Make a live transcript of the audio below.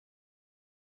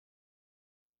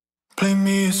Play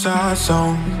me a sad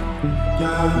song,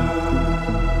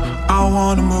 yeah. I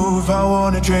wanna move, I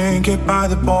wanna drink it by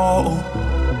the bottle.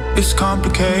 It's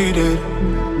complicated,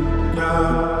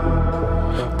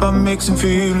 yeah. But mixing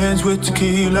feelings with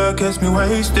tequila gets me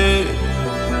wasted.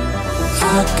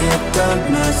 I get that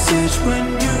message when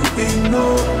you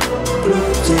ignore.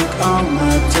 Blue tick on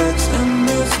my text and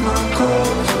miss my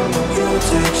calls. You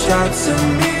take shots at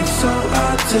me, so I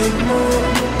take more.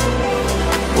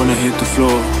 Wanna hit the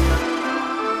floor.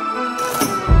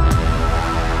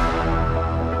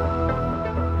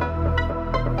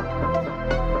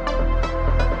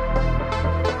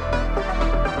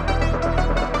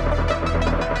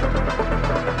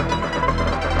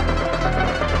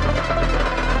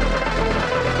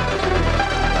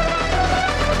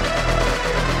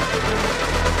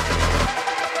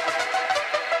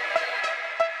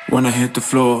 When I hit the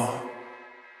floor,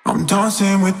 I'm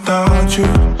dancing without you.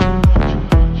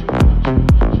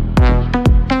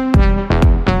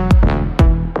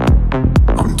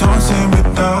 I'm dancing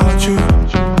without you.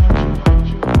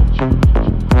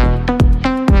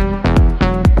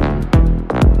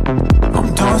 I'm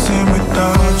dancing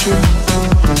without you.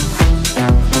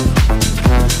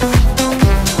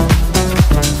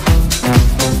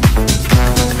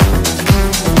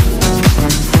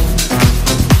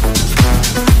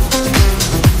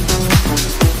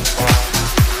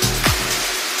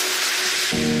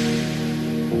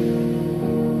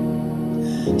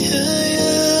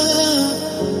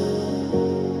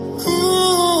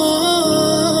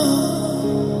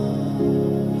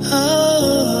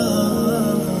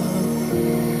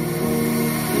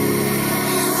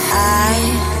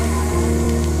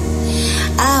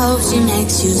 She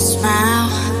makes you smile,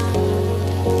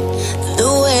 the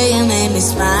way you made me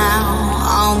smile.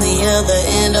 On the other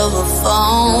end of a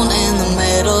phone, in the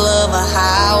middle of a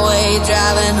highway,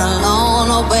 driving alone.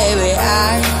 Oh baby,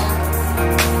 I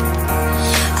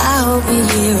hope you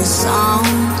hear a song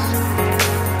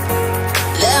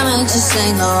that makes you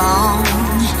sing along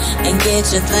and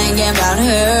get you thinking about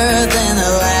her. Then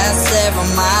the last several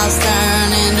miles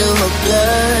turn into a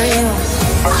blur.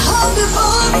 I hope you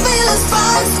both feel the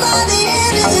sparks by the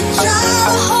end of the drive.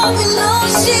 I hope you know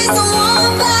she's the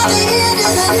one by the end of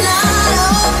the night. I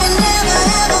hope you never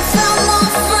ever felt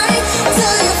more free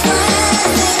till your friends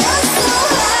think you're so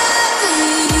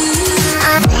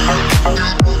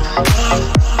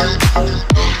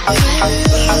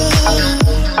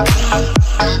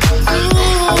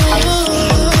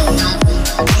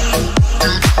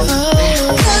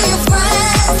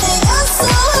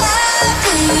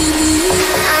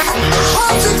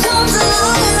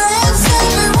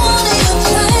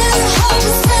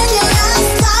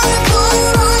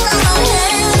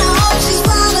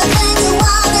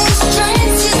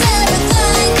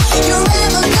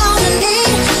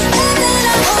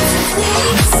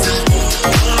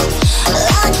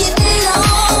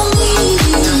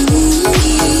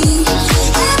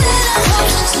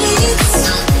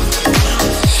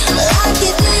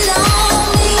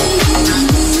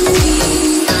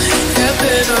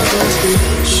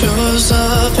shows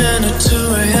up in a 2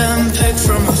 a.m. pic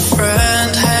from a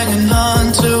friend, hanging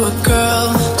on to a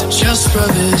girl to just rub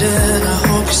it in. I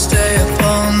hope you stay up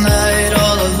all night,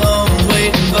 all alone,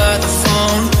 waiting by the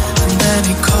phone. And then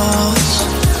he calls.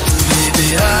 Baby,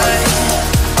 I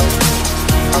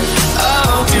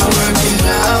hope you work it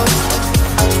out.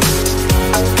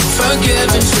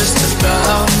 Forgiving just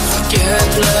about. Forget,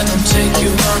 let him take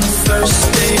you on the first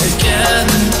date again.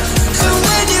 And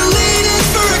when you're leaning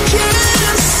for a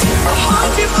kiss, I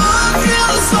hope you might feel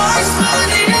the sparks by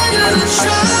the end of the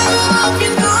track. I hope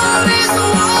you know he's the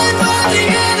one by the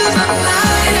end of the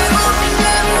night. I hope you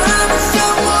never ever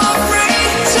feel more free.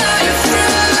 Tell your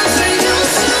friends that you're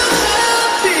so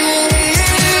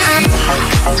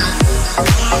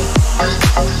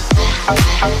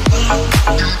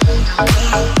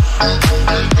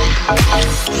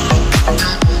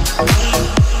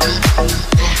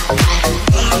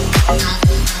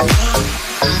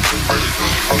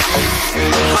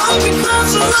I hope you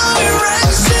close a lot of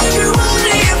racks every one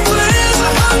of your plans. I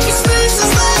hope you spend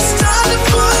this last time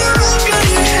before you wrap your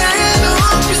hand. I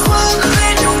hope you swallow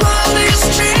in your wildest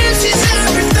dreams. He's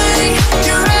everything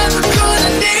you're ever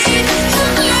gonna need.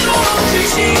 And then I hope you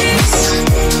cheats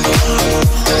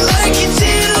like you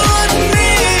did on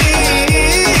me.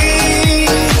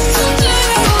 And then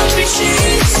I hope you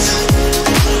cheats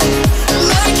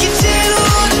like you did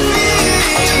on me.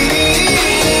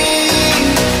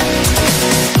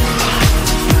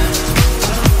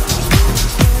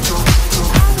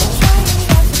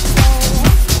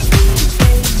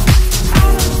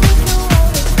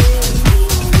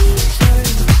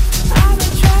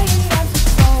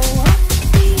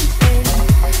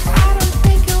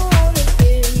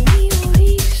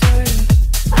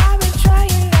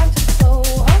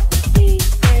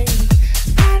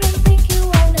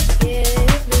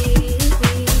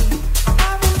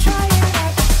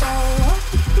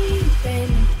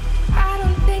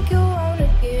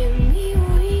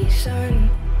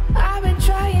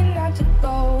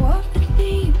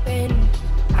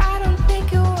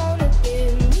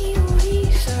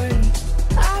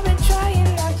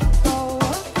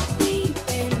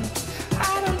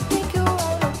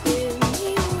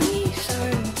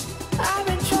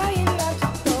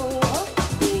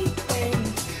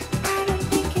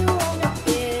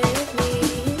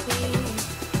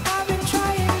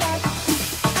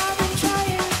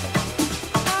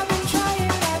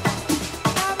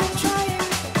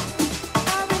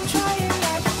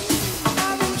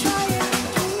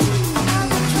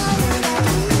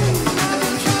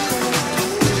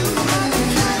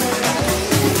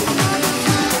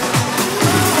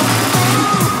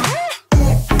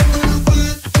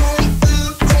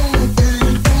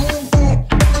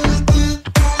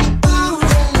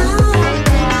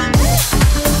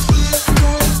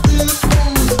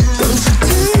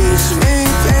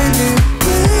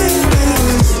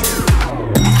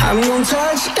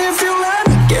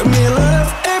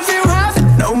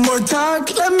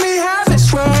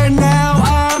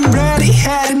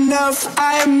 rough,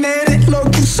 I admit it.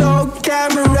 Looking so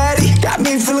camera ready, got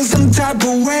me feeling some type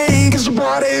of way, 'cause your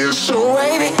body is so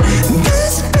wavy.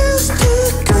 This feels too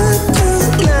good to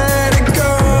let it go.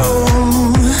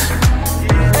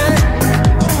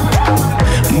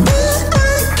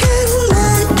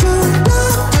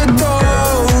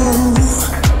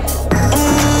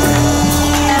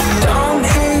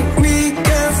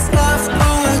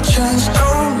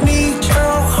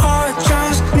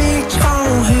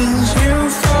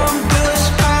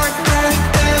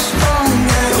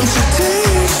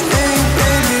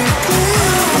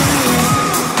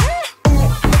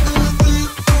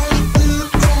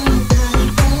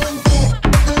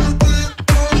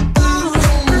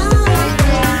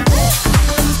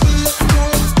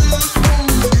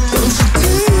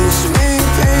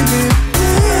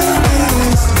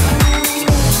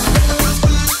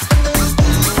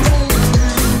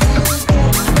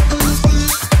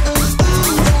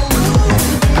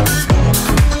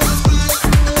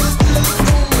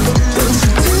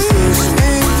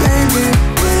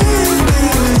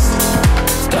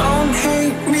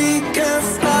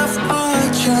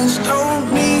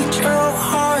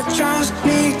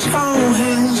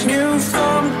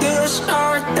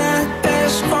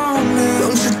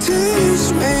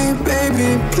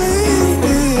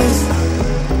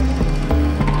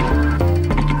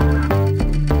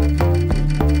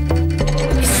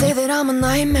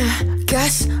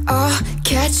 Guess I'll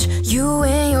catch you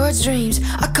in your dreams.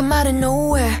 I come out of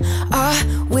nowhere, I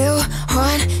will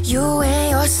haunt you in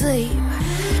your sleep.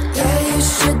 Yeah, you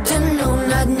should've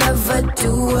known I'd never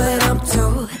do what I'm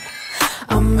told.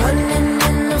 I'm running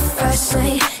in the fast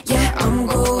lane, yeah, I'm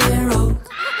going rogue.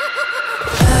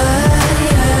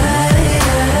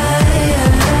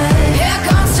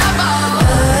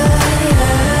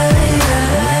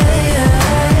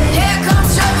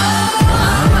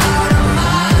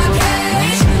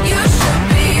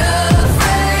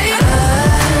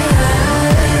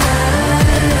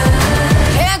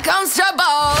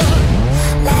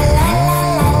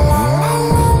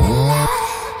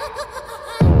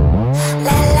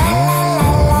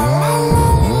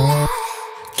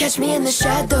 Catch me in the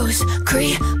shadows,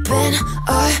 creeping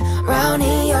around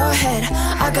in your head.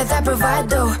 I got that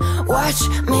bravado, watch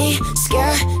me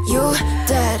scare you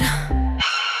dead.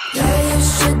 Yeah, you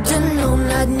should've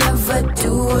known I'd never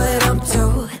do what I'm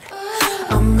told.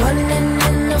 I'm running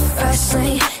in the fast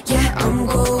lane, yeah, I'm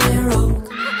going rogue.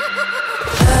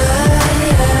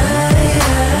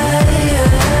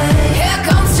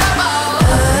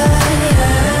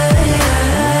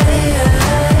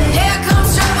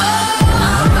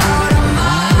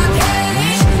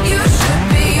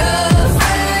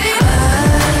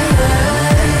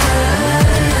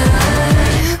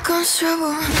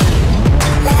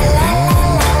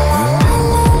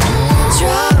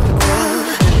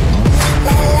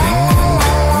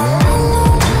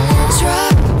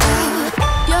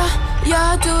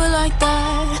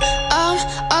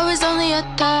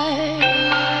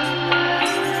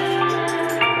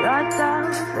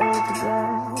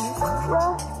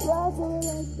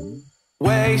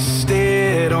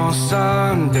 Wasted on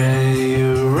Sunday,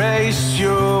 erase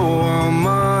you on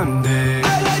Monday.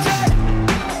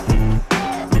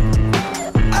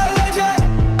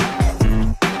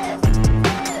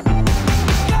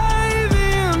 Gave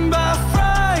in by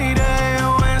Friday,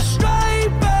 went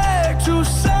straight back to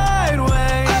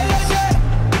sideways.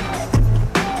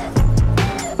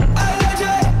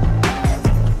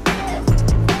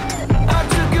 I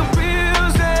took your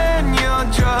pills and your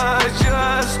drugs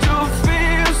just to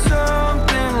feel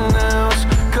something else,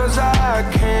 'cause I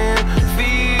can't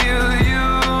feel you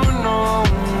no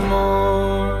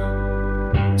more.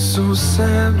 So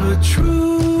sad but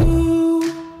true,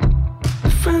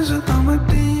 friends with all my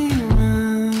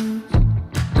demons,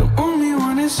 the only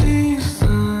one that sees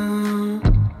them.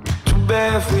 Too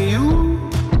bad for you,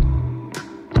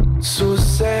 so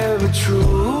sad but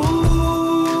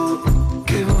true.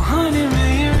 Give 100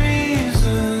 million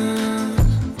reasons,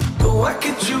 but why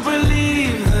can't you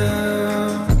believe them?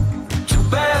 Too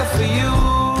bad for you.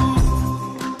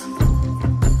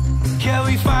 Yeah,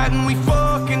 we fight and we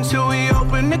fuck until we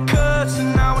open the cuts,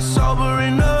 and now we're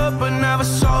sobering up, but never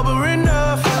sober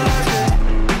enough. I like it.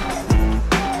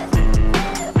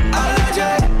 I like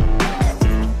it.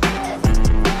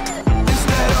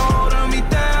 Instead of holding me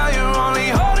down, you're only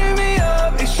holding me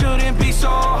up. It shouldn't be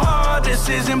so hard, this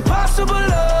is impossible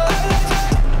love.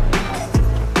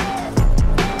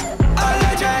 I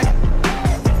like it.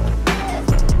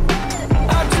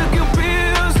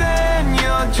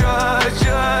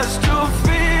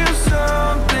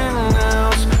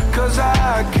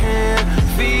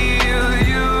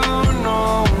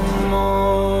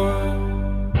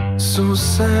 So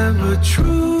sad but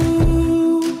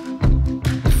true.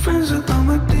 Friends with all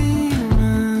my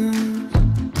demons.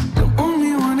 The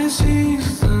only one that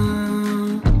sees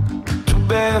them. Too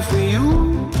bad for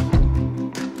you.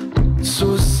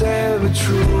 So sad but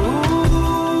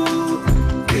true.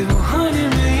 Give 100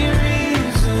 million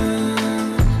reasons,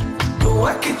 but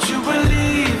why can't you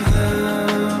believe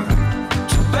them?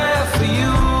 Too bad for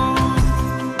you.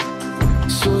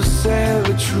 So sad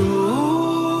but true.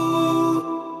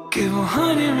 Give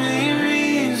 100 million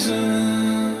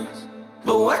reasons,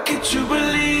 but why can't you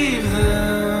believe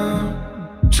them?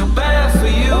 Too bad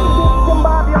for you.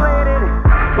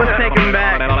 Let's take him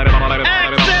back.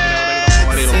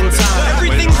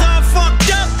 Everything's all fucked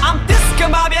up. I'm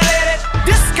discombobulated,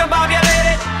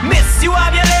 discombobulated. Miss you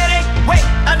ovulated. Wait,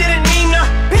 I didn't mean to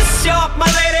piss you off,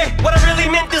 my lady. What I really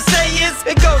meant to say is,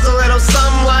 it goes a little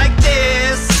something like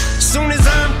this. Soon as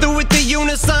I'm through with the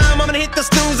unison, I'm gonna hit the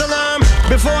snooze alarm.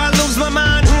 Before I lose my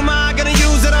mind, who am I gonna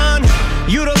use it on?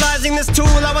 Utilizing this tool,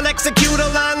 I will execute a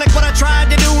line like what I tried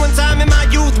to do one time in my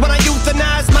youth. When I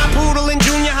euthanized my poodle in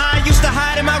junior high, used to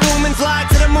hide in my room and fly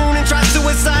to the moon and try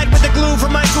suicide with the glue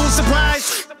from my school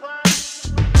supplies.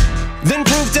 Then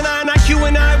proved to 9 IQ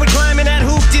and I would climb in that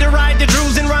hoopty to ride the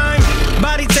Drews and rhyme.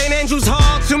 Bodied St. Andrew's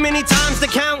Hall too many times to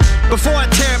count. Before I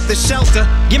tear up the shelter,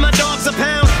 give my dogs a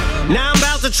pound. Now I'm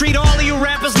about to treat all of you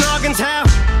rappers noggins how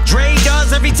Dre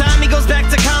does every time he goes back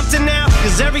to Compton now.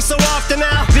 Cause every so often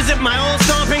I'll visit my old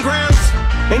stomping grounds.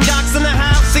 And Doc's in the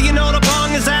house, so you know the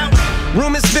bong is out.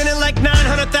 Room is spinning like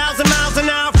 900,000 miles an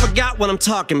hour. Forgot what I'm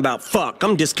talking about, fuck,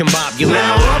 I'm discombobulated.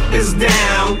 Now up is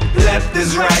down, left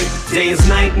is right. Day is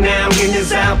night now, in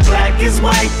is out, black is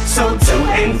white. So to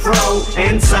and fro,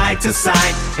 and side to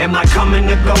side. Am I coming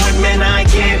or going, man, I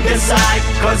can't decide.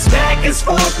 Cause back is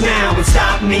forth now, and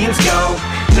stop means go.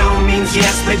 No means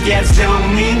yes, but yes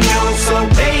don't mean no. So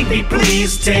baby,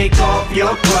 please take off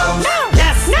your clothes. No,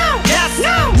 yes, no, yes,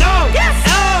 no, no, yes,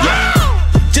 oh. Yeah.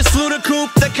 Just flew the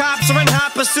coop, the cops are in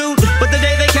hot pursuit. But the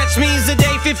day they catch me is the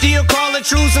day 50 will call a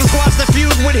truce and squash the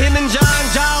feud with him and John.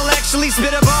 Ja'll actually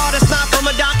spit a bar that's not from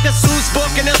a Dr. Seuss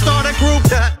book, and they'll start a group.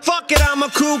 Fuck it, I'm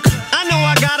a kook. I know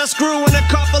I got a screw and a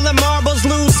couple of marbles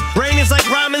loose. Brain is like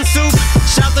ramen soup.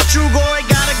 Shout the true boy,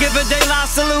 gotta give a De La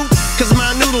salute. Cause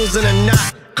my noodles in a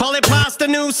knot, call it pasta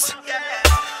noose.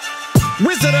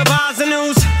 Wizard of Oz and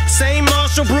News. Same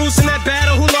Marshall Bruce in that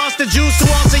battle who lost the juice, who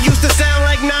also used to sound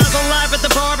like Nas on Live at the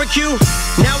Barbecue.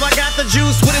 Now I got the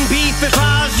juice, wouldn't beef if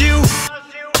I was you.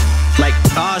 Like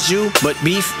I was you, but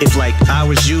beef if like I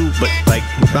was you, but like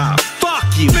fuck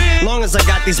you. Long as I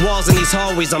got these walls and these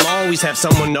hallways, I'm always have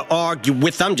someone to argue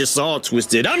with. I'm just all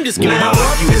twisted, I'm just gonna now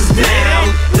up is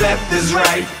down, left is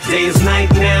right. Day is night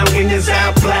now, in is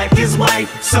out, black is white.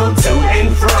 So to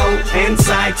and fro, and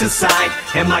side to side.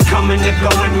 Am I coming or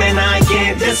going, man, I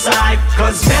can't decide.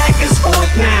 Cause back is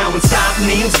forth now, and stop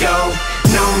means go.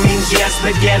 No means yes,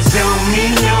 but yes don't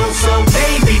mean no. So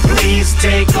baby, please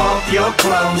take off your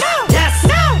clothes. No, yes,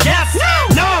 no, yes,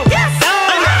 no, no, yes, oh.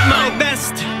 I'm at my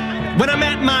best when I'm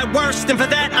at my worst, and for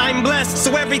that I'm blessed.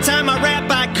 So every time I rap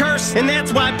I curse, and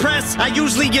that's why press I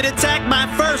usually get attacked by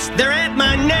first. They're at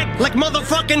my neck like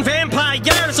motherfucking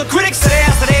vampires. So critics today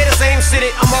I say the same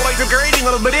shit. I'm always regretting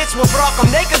little bit it's what rock. I'm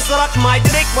naked, suck my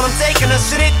dick when I'm taking a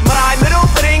shit. But I middle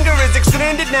finger is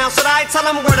extended now. Should I tell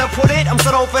them where to put it? I'm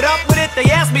so fed up with it.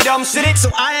 They ask me dumb shit. So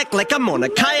I act like I'm on a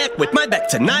kayak with my back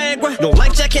to Niagara. No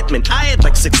like Jack Hitman, I had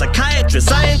like 6 psychiatrists.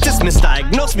 Scientists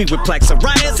misdiagnosed me with plaque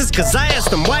psoriasis. Cause I asked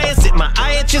them why is it my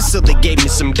eye itches. So they gave me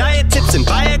some diet tips and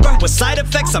Viagra. With side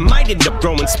effects I might end up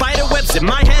growing spider webs in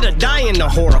my head or dying a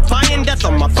horrifying death.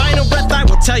 On my final breath I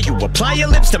will tell you, apply your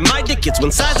lips to my dick. It's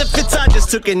one size it fits. I just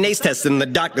took an ACE test and the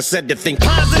doctor said to think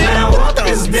positive. Now up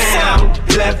is down,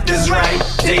 left is right.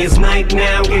 Day is night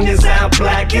now, in is out,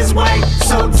 black is white.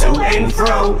 So to and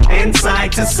fro, and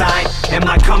side to side. Am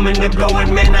I coming or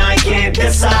going, man, I can't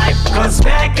decide. Cause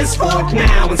back is forth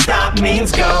now, and stop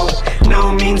means go.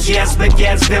 No means yes, but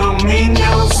yes don't mean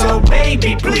no. So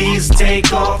baby, please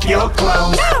take off your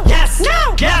clothes. No, yes,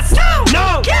 no, yes, no,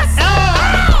 no, yes,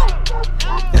 oh.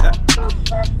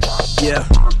 Yeah.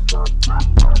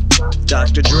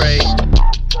 Dr. Dre,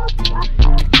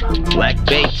 Black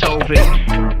Beethoven.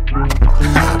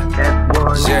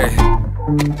 Jerry,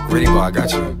 ready, boy, I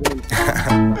got you.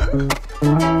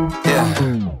 Yeah.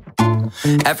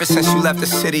 Ever since you left the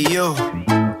city,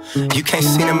 you can't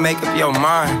seem to make up your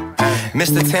mind.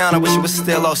 Mr. Town, I wish it was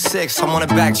still 06. I wanna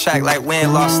backtrack like we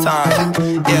ain't lost time.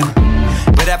 Yeah.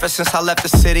 But ever since I left the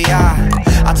city,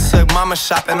 I took mama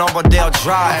shopping on Rodale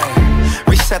Drive.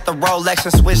 Reset the Rolex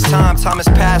and switch time. Time has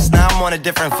passed, now I'm on a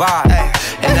different vibe.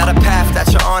 And now the path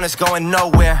that you're on is going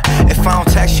nowhere. If I don't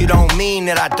text you, don't mean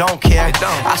that I don't care.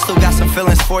 I still got some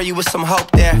feelings for you with some hope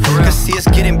there. Cause see us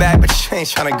getting back, but you ain't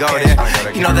tryna go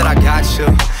there. You know that I got you.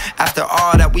 After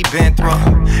all that we've been through,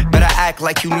 better act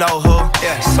like you know who.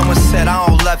 Someone said I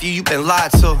don't love you, you been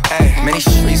lied to. Many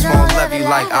streets won't love you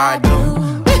like I do.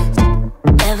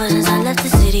 Ever since I left the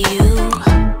city,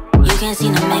 you can't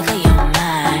seem to make up your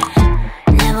mind.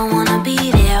 Never wanna be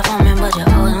there for me, but you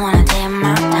always wanna take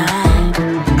my time.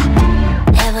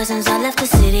 Ever since I left the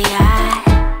city,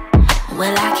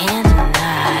 well, I can't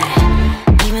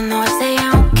deny. Even though I say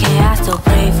I don't care, I still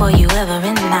pray for you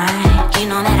every night. You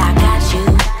know that I got you,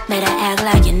 better act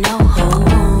like you know who.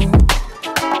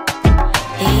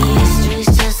 These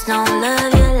streets just don't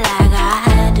love you like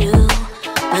I do.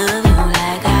 Love you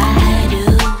like I do.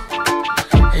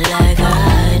 Like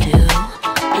I do.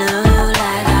 Love you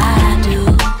like I do.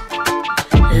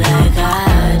 Like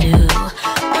I do.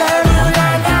 Love you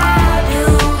like I do.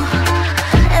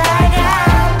 Like I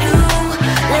do.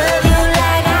 Love you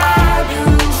like I do.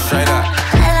 Straight up.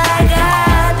 Like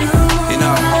I do. You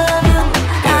know, Love you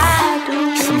like I do.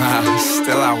 somehow,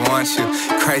 still I want you.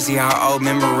 Crazy how old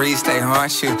memories, they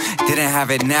haunt you. Didn't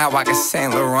have it now, I can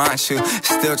Saint Laurent you.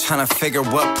 Still trying to figure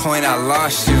what point I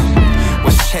lost you.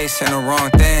 Was chasing the wrong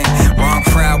thing. Wrong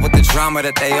crowd with the drama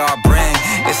that they all bring.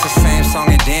 It's the same song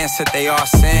and dance that they all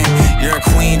sing. You're a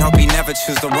queen, hope you never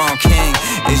choose the wrong king.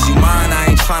 Is you mine? I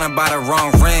ain't trying to buy the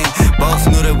wrong ring. Both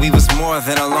knew that we was more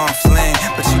than a long fling.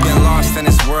 But you've been lost in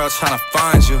this world trying to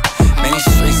find you. Many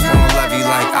streets won't love you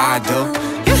like I do.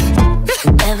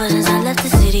 Ever since I left the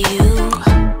city,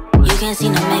 you can't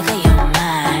seem to make up your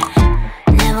mind.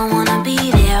 Never wanna be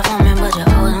there for me, but you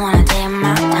always wanna take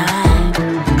my time.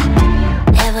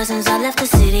 Ever since I left the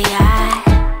city,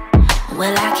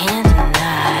 well, I can't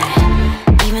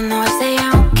deny. Even though I say I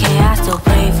don't care, I still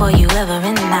pray for you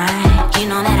every night. You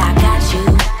know that I got you,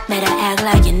 better act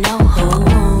like you know who.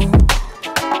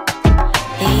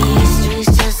 These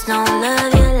streets just don't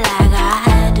love you like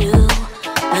I do.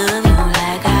 Love you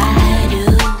like I do.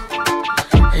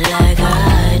 Like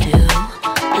I do.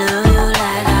 Love you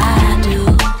like I do.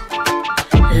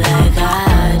 Like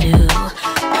I do.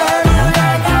 Love you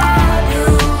like I do.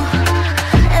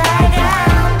 Like I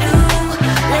do.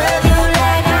 Love you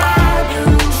like I do.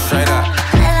 Straight up.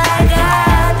 Like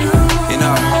I do. You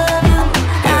know, Love you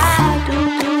like I do.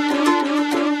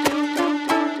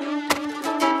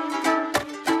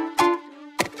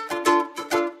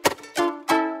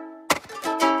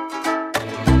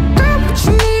 Girl, what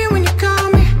you need when you call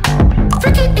me?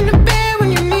 Freaky in the bed when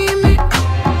you need me.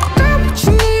 Girl, what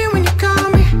you need when you call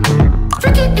me?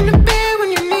 Freaky in the bed when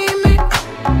you need me.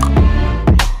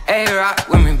 Hey, rock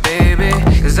with me, baby,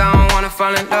 cause I don't wanna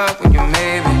fall in love when you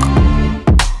made me.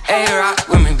 Hey, rock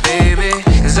with me, baby,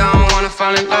 cause I don't wanna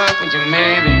fall in love when you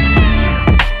made me.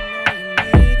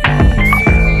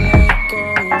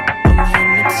 I'm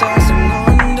hypnotizing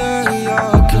under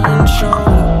your control.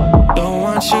 Don't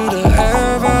want you to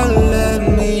ever let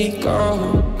me go.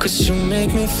 Cause you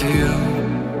make me feel,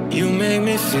 you make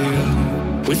me feel.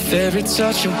 With every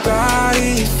touch your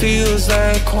body feels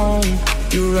like home.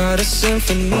 You write a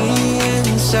symphony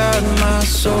inside my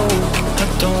soul. I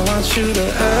don't want you to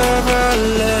ever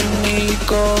let me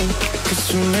go.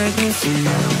 Cause you make me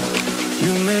feel,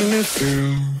 you make me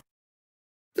feel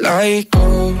like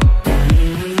gold.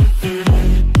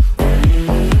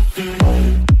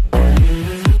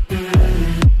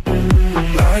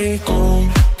 Like gold.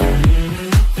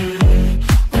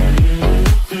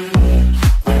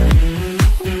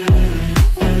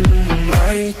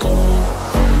 Like gold.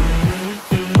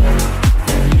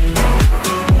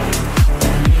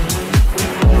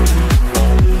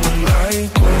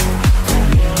 Like gold.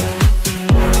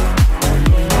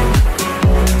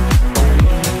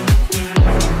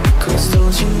 Cause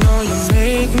don't you know you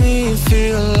make me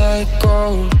feel like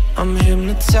gold. I'm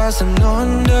hypnotizing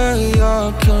under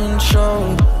your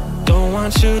control. Don't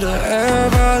want you to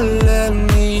ever let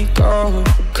me go.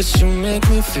 Cause you make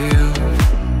me feel,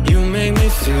 you make me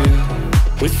feel.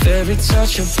 With every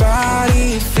touch your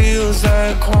body feels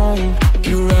like home.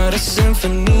 You write a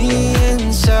symphony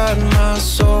inside my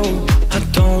soul. I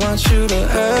don't want you to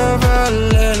ever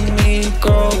let me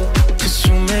go. Cause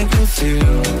you make me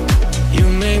feel, you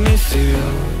make me feel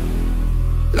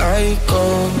like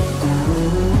gold.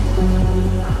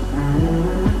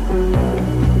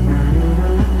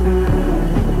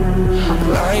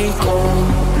 Like gold.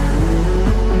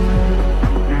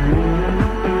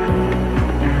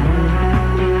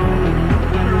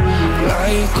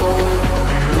 Like gold.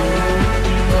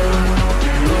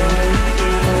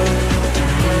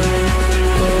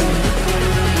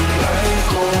 Like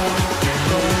gold.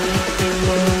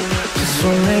 This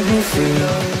will make me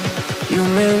feel, you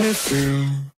make me me feel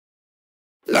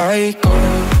like gold.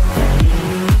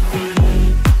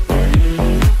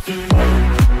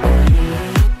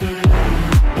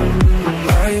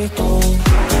 Like gold.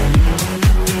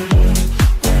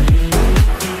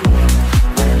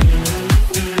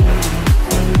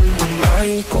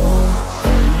 Like gold.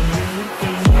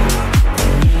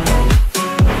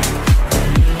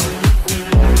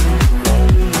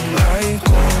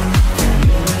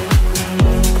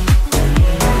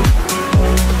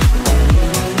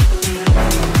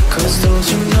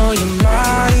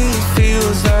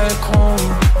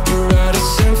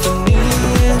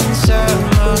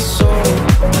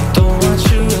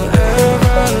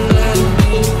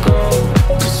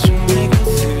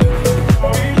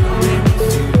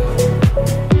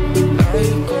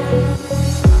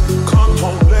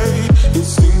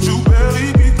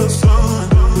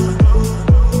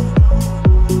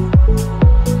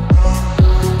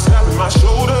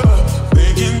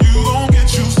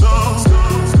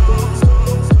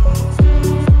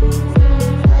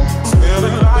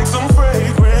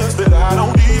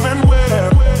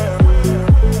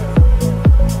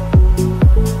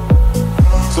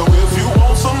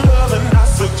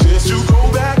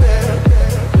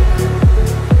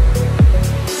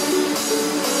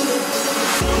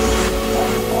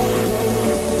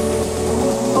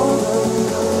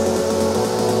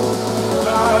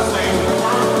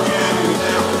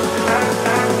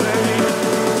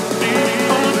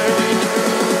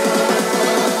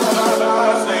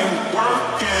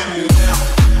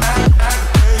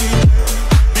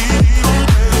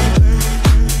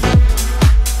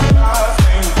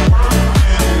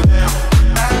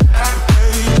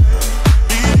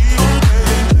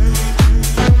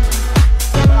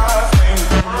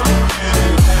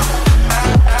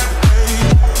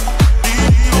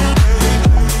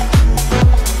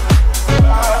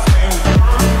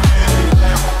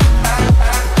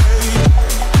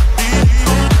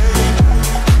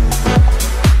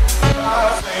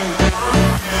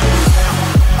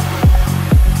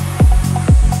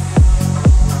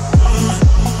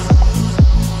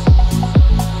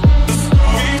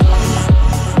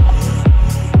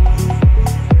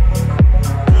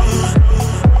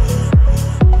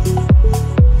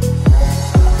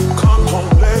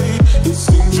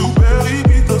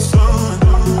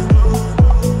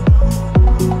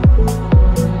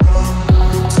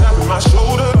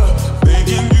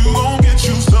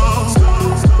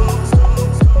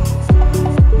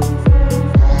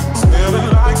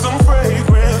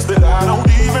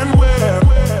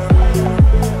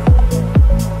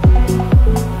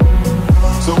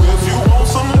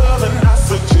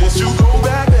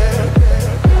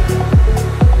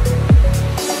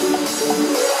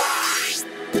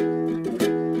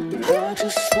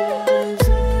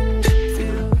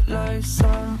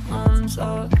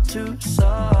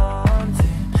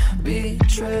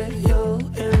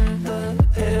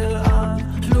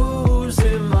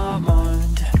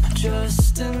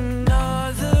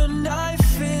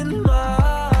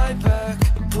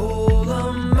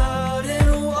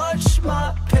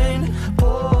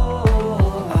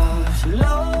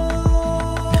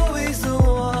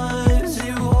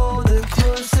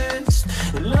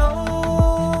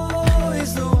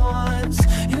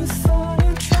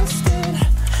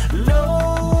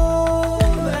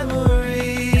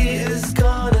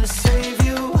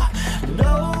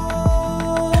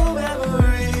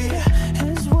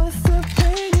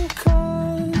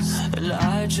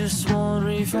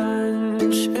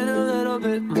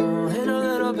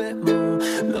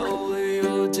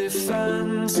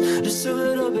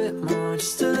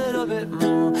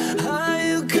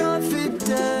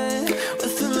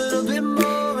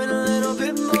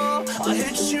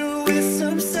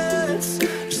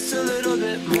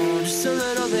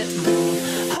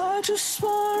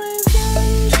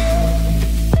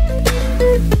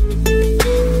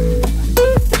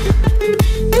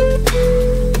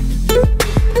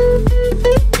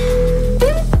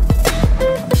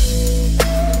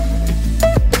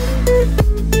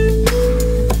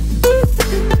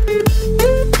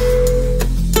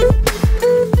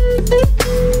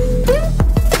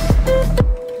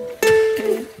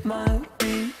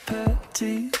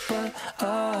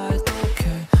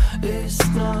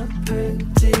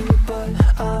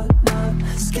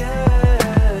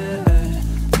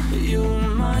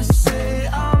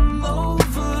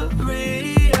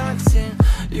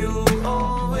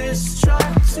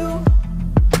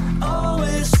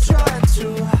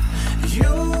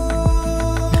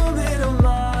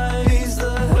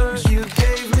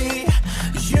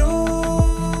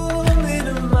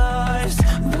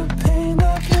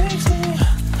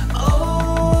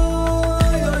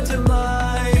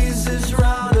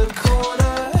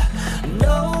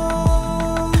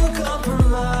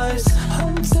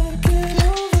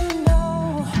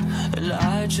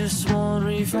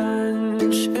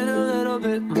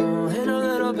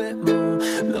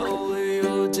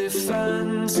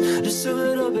 defense. Just a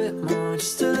little bit more,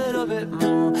 just a little bit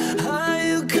more. Are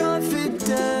you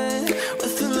confident?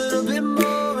 With a little bit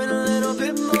more and a little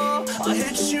bit more, I'll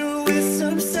hit you with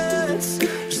some sense.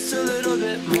 Just a little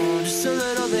bit more, just a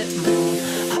little bit more.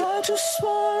 I just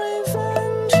want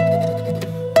revenge.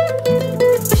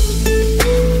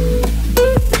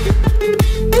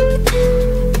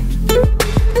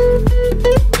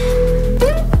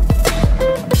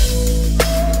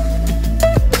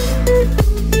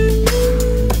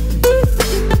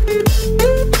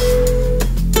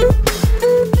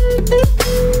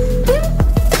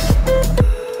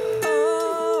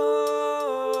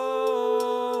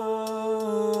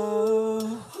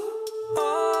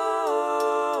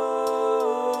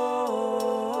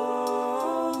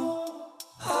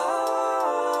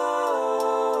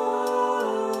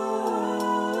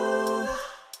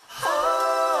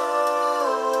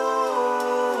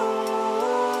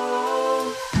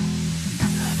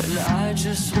 I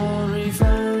just want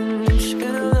revenge and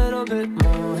a little bit more.